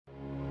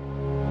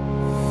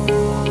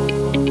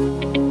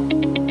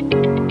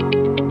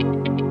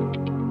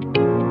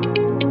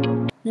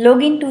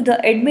Log in to the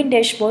admin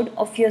dashboard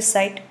of your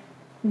site,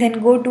 then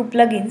go to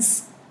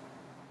Plugins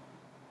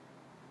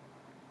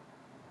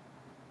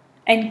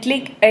and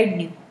click Add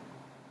New.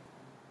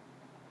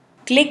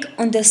 Click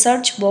on the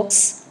search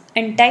box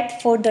and type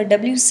for the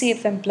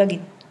WCFM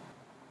plugin.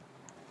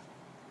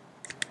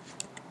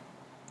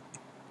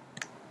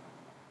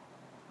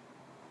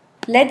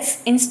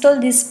 Let's install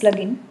this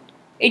plugin.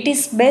 It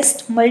is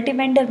best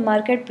multi-vendor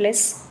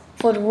marketplace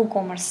for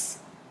WooCommerce.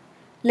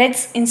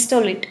 Let's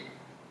install it.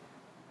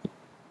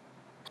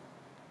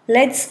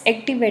 Let's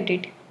activate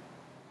it.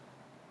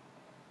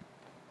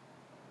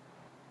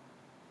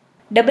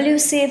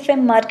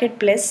 WCFM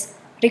Marketplace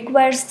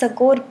requires the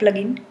core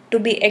plugin to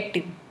be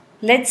active.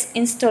 Let's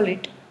install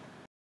it.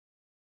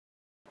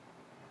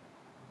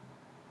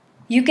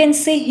 You can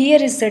see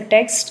here is the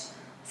text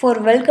for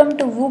Welcome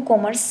to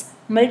WooCommerce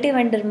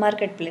Multi-Vendor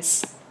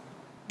Marketplace.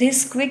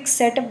 This quick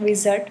setup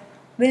wizard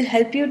will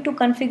help you to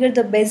configure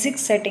the basic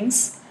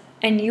settings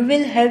and you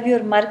will have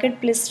your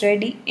marketplace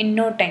ready in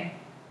no time.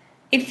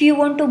 If you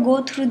want to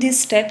go through these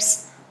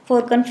steps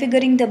for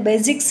configuring the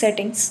basic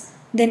settings,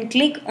 then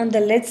click on the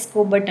Let's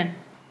Go button.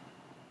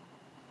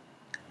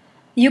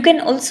 You can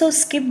also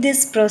skip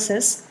this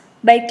process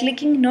by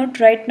clicking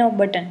Not Right Now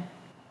button.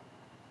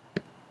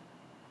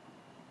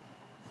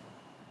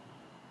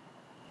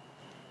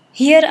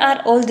 Here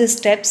are all the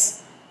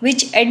steps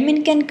which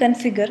admin can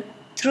configure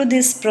through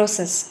this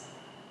process.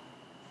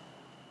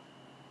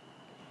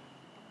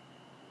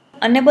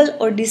 Enable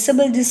or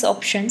disable these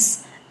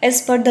options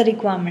as per the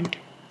requirement.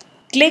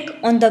 Click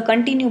on the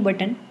Continue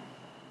button.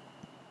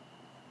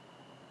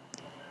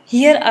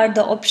 Here are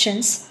the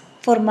options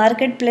for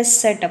marketplace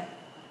setup.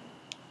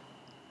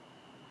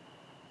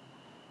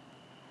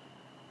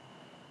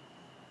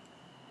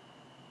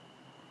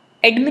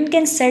 Admin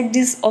can set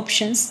these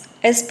options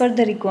as per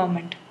the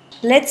requirement.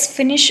 Let's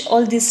finish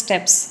all these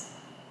steps.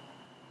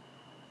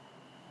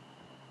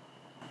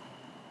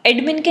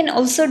 Admin can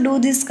also do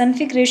these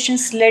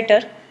configurations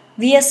later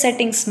via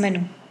Settings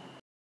menu.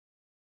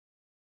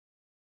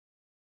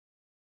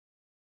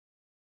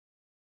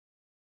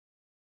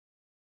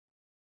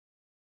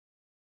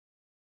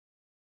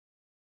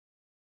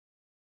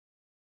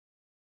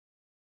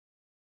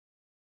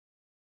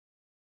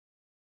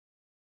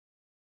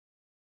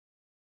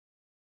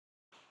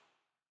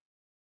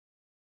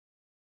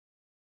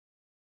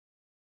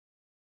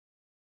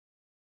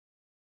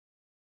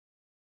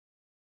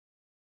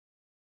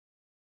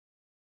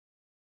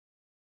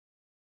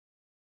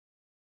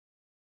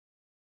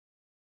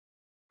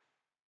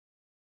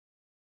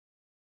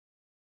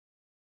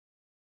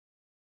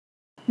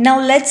 Now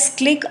let's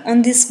click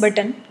on this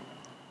button.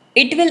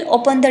 It will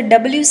open the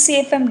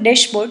WCFM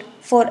dashboard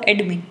for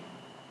admin.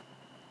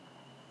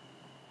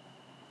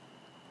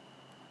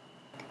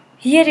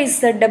 Here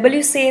is the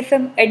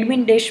WCFM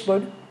admin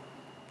dashboard.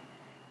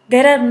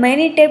 There are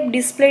many tabs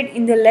displayed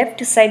in the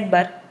left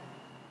sidebar.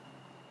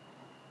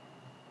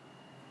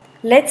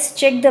 Let's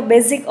check the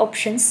basic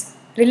options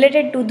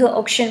related to the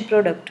auction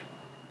product.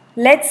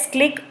 Let's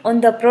click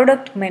on the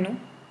product menu.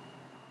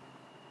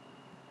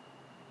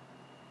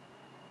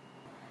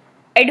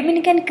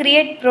 Admin can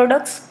create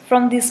products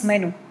from this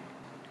menu.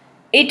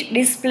 It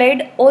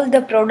displayed all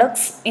the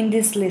products in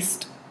this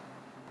list.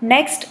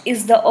 Next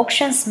is the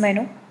auctions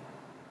menu.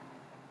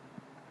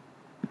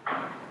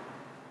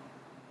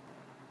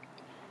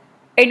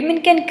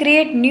 Admin can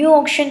create new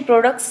auction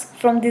products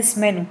from this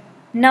menu.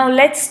 Now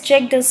let's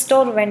check the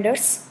store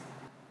vendors.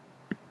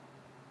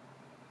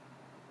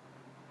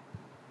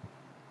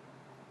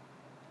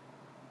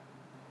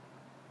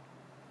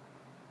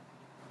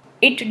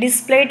 It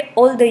displayed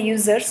all the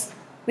users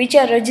which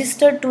are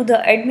registered to the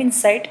admin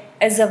site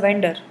as a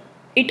vendor.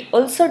 It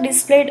also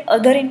displayed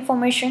other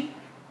information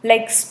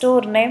like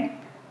store name,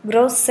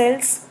 gross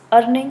sales,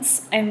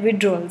 earnings and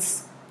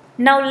withdrawals.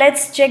 Now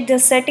let's check the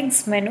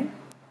settings menu.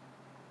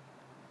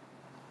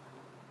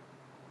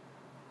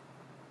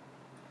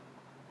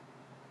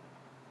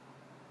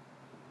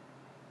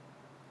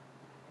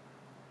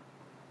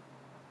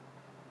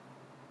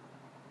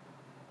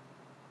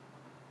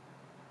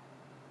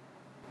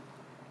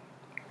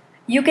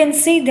 You can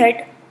see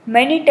that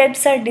many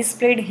tabs are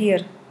displayed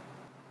here.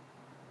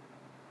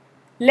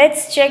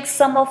 Let's check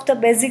some of the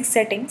basic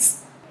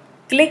settings.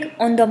 Click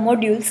on the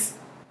modules.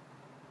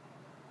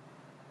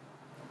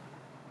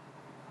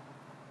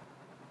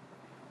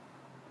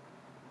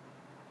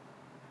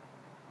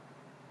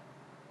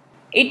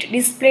 It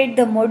displayed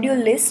the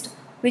module list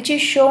which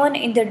is shown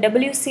in the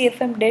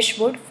WCFM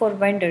dashboard for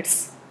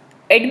vendors.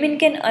 Admin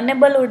can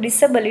enable or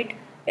disable it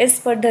as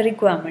per the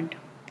requirement.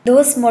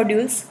 Those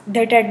modules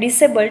that are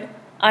disabled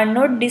are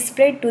not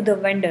displayed to the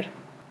vendor.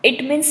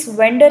 It means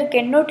vendor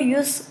cannot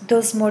use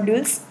those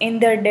modules in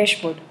their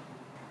dashboard.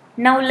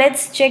 Now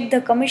let's check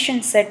the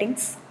commission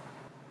settings.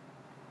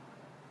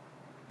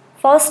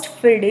 First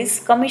field is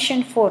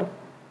commission for.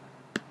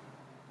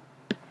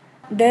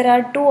 There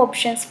are two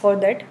options for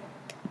that,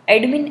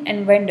 admin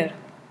and vendor.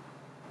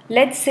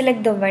 Let's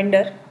select the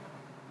vendor.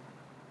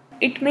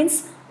 It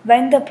means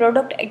when the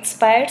product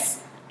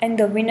expires and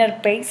the winner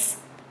pays,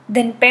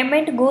 Then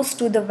payment goes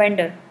to the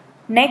vendor.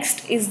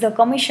 Next is the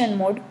commission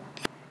mode.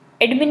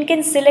 Admin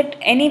can select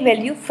any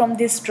value from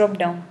this drop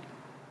down.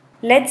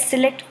 Let's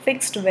select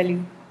fixed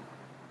value.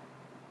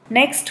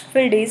 Next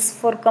field is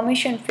for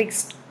commission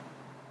fixed.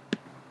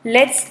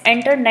 Let's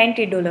enter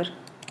 $90.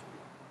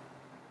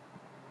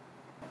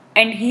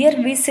 And here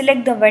we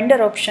select the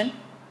vendor option.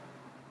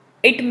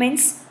 It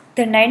means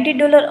the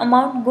 $90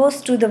 amount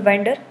goes to the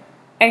vendor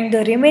and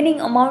the remaining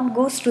amount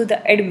goes to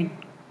the admin.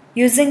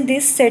 Using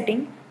this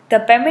setting, the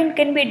payment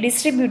can be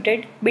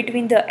distributed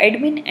between the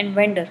admin and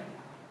vendor.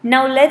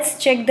 Now let's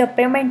check the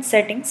payment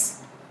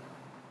settings.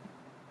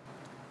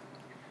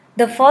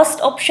 The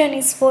first option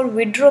is for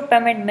withdraw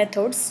payment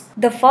methods.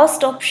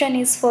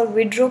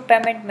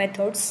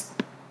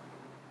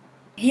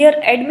 Here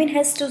admin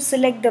has to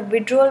select the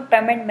withdrawal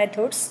payment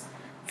methods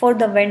for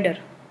the vendor.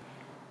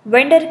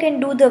 Vendor can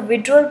do the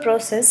withdrawal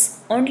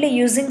process only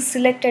using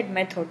selected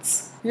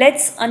methods.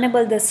 Let's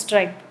enable the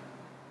Stripe.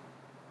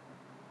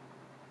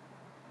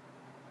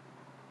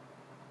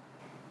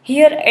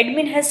 Here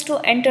admin has to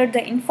enter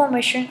the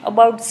information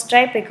about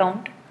Stripe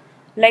account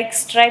like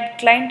Stripe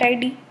client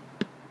ID,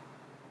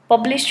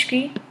 published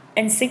key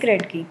and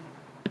secret key.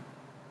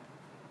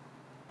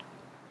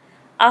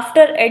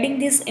 After adding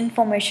this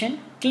information,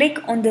 click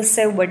on the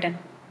Save button.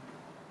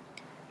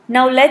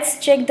 Now let's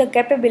check the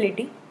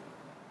capability.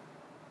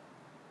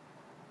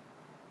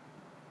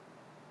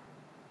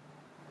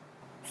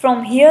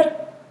 From here,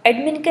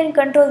 admin can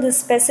control the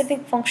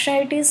specific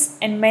functionalities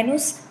and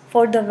menus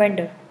for the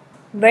vendor.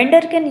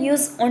 Vendor can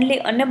use only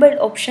enabled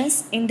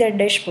options in their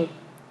dashboard.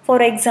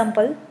 For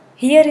example,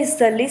 here is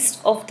the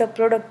list of the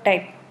product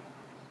type.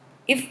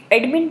 If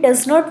admin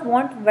does not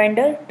want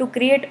vendor to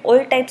create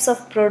all types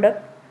of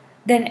product,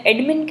 then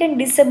admin can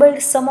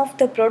disable some of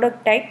the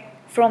product type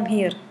from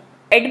here.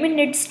 Admin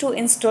needs to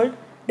install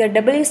the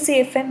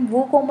WCFM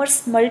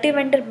Woocommerce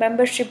multi-vendor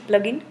membership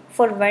plugin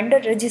for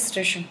vendor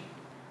registration.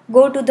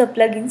 Go to the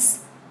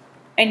plugins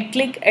and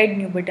click Add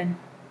New button.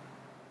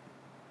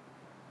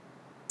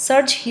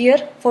 Search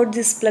here for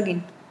this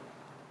plugin.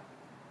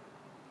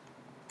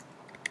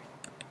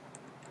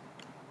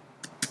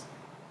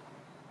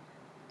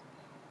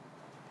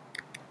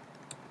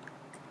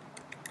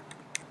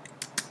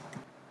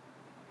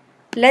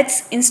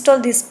 Let's install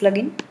this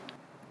plugin.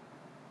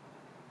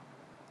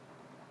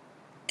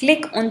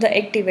 Click on the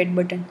Activate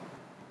button.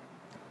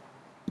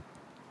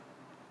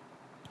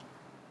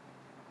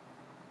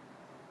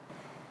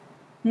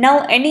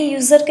 Now any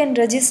user can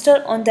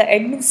register on the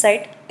admin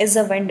site as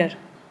a vendor.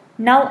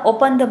 Now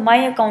open the My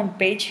Account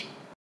page.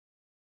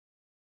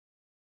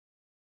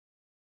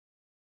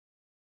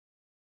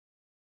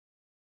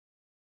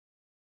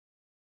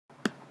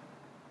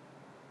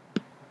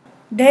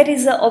 There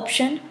is an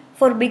option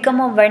for Become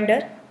a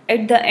Vendor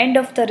at the end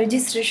of the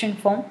registration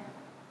form.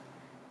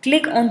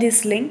 Click on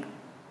this link.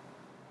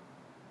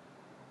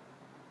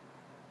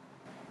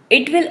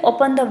 It will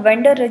open the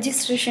vendor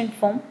registration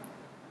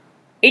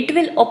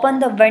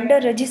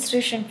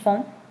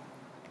form.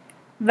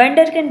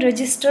 Vendor can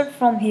register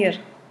from here.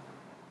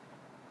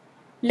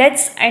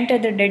 Let's enter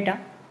the data.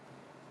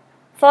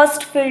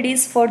 First field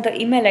is for the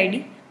email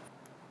ID.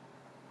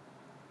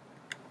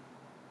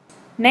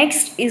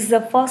 Next is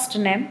the first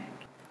name.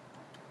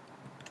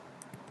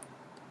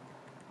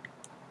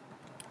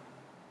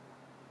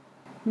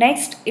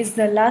 Next is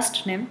the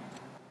last name.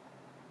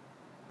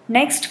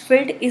 Next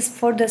field is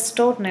for the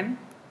store name.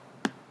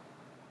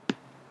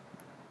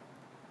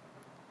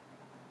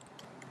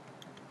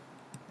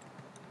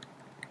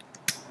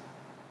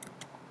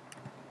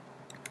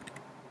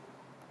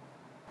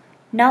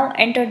 Now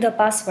enter the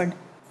password.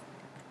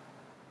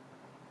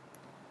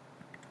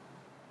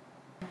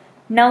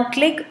 Now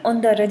click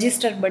on the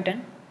Register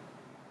button.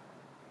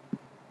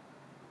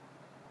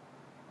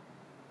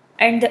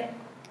 And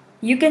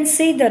you can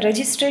see the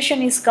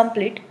registration is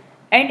complete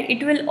and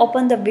it will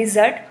open the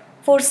wizard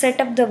for set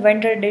up the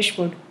vendor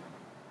dashboard.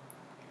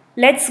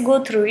 Let's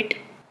go through it.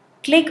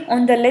 Click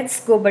on the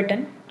Let's Go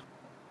button.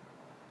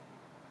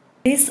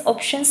 These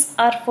options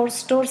are for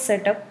store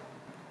setup.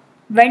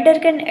 Vendor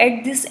can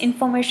add these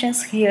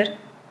informations here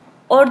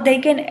or they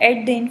can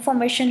add the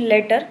information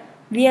later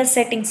via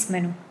settings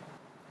menu.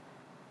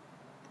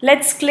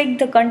 Let's click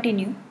the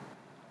Continue.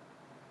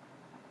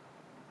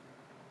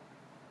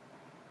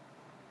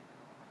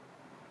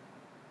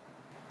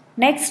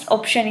 Next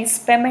option is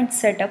Payment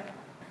Setup.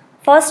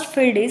 First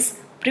field is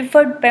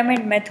Preferred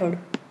Payment Method.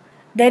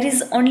 There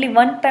is only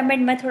one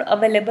payment method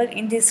available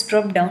in this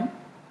drop down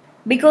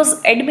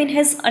because admin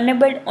has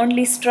enabled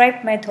only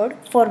Stripe method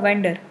for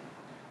vendor.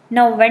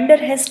 Now vendor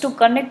has to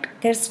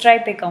connect their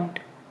Stripe account.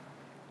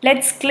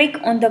 Let's click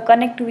on the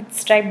Connect with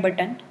Stripe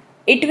button.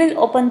 It will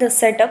open the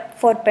setup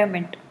for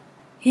payment.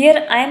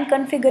 Here I am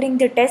configuring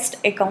the test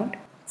account,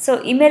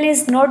 so email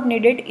is not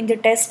needed in the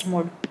test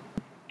mode.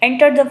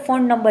 Enter the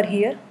phone number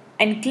here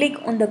and click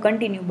on the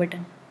Continue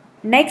button.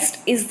 Next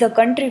is the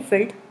country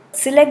field.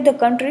 Select the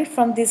country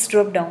from this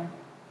drop down.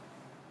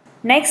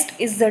 Next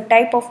is the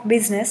type of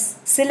business.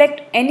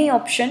 Select any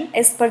option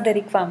as per the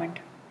requirement.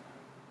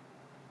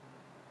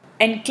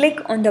 and click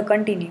on the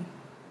Continue.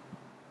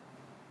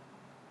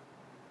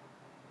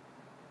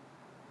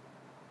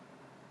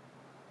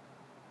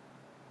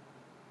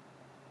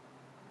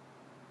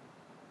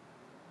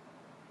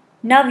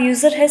 Now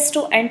user has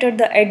to enter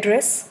the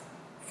address,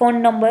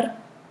 phone number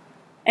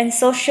and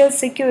social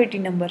security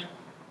number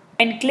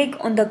and click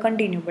on the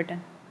Continue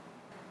button.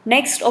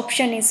 Next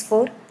option is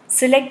for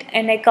select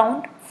an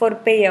account for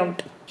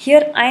payout.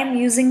 Here I am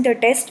using the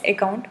test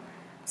account,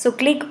 so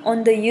click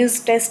on the Use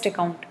Test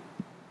Account.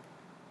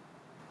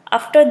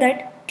 After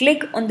that,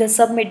 click on the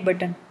Submit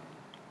button.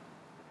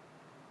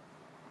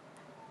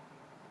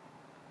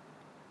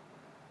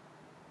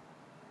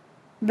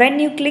 When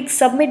you click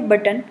Submit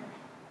button,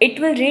 it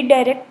will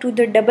redirect to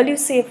the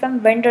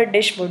WCFM vendor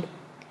dashboard.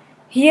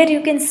 Here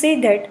you can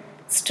see that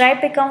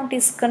Stripe account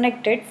is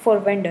connected for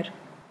vendor.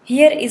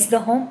 Here is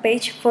the home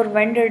page for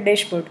vendor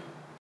dashboard.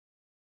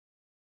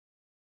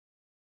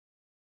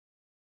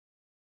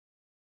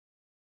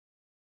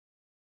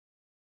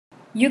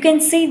 You can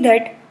see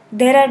that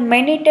there are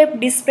many tabs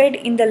displayed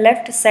in the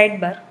left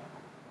sidebar.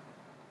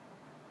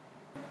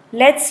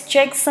 Let's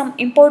check some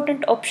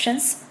important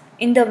options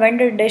in the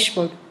vendor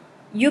dashboard.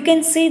 You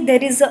can see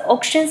there is an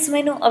auctions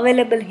menu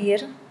available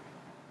here.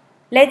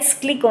 Let's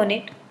click on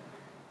it.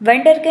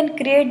 Vendor can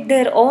create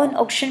their own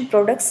auction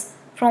products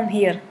from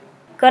here.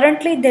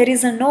 Currently there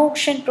is a no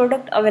auction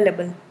product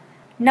available.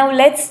 Now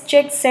let's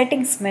check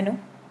settings menu.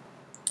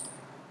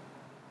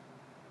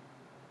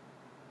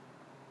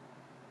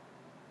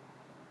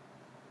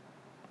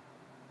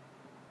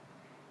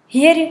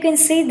 Here you can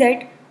see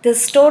that the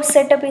store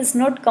setup is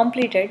not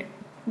completed.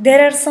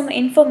 There are some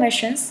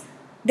informations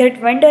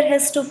that vendor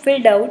has to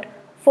fill out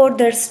for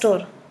their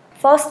store.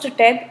 First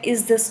tab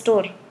is the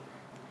store.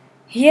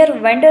 Here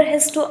vendor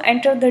has to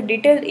enter the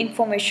detailed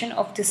information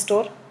of the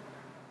store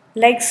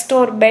like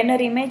store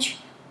banner image,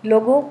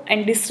 logo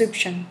and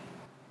description.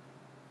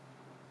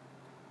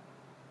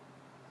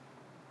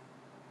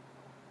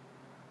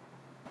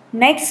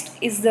 Next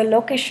is the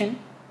location.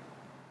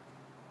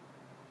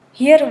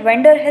 Here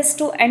vendor has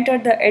to enter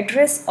the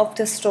address of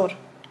the store.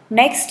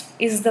 Next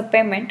is the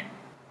payment.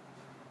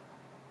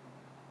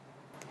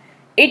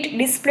 It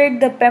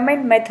displayed the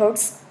payment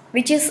methods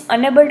which is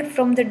enabled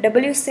from the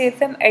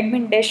WCFM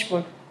admin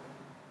dashboard.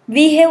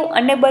 We have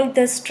enabled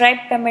the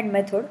Stripe payment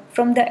method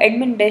from the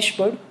admin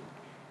dashboard,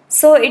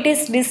 so it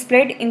is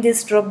displayed in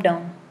this drop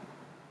down.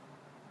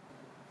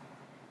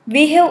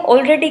 We have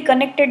already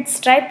connected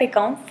Stripe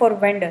account for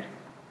vendor.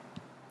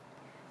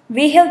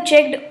 We have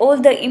checked all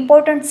the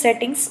important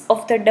settings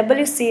of the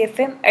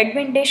WCFM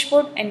admin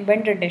dashboard and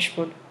vendor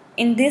dashboard.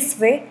 In this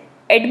way,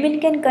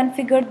 admin can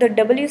configure the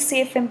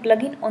WCFM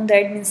plugin on the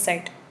admin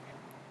site.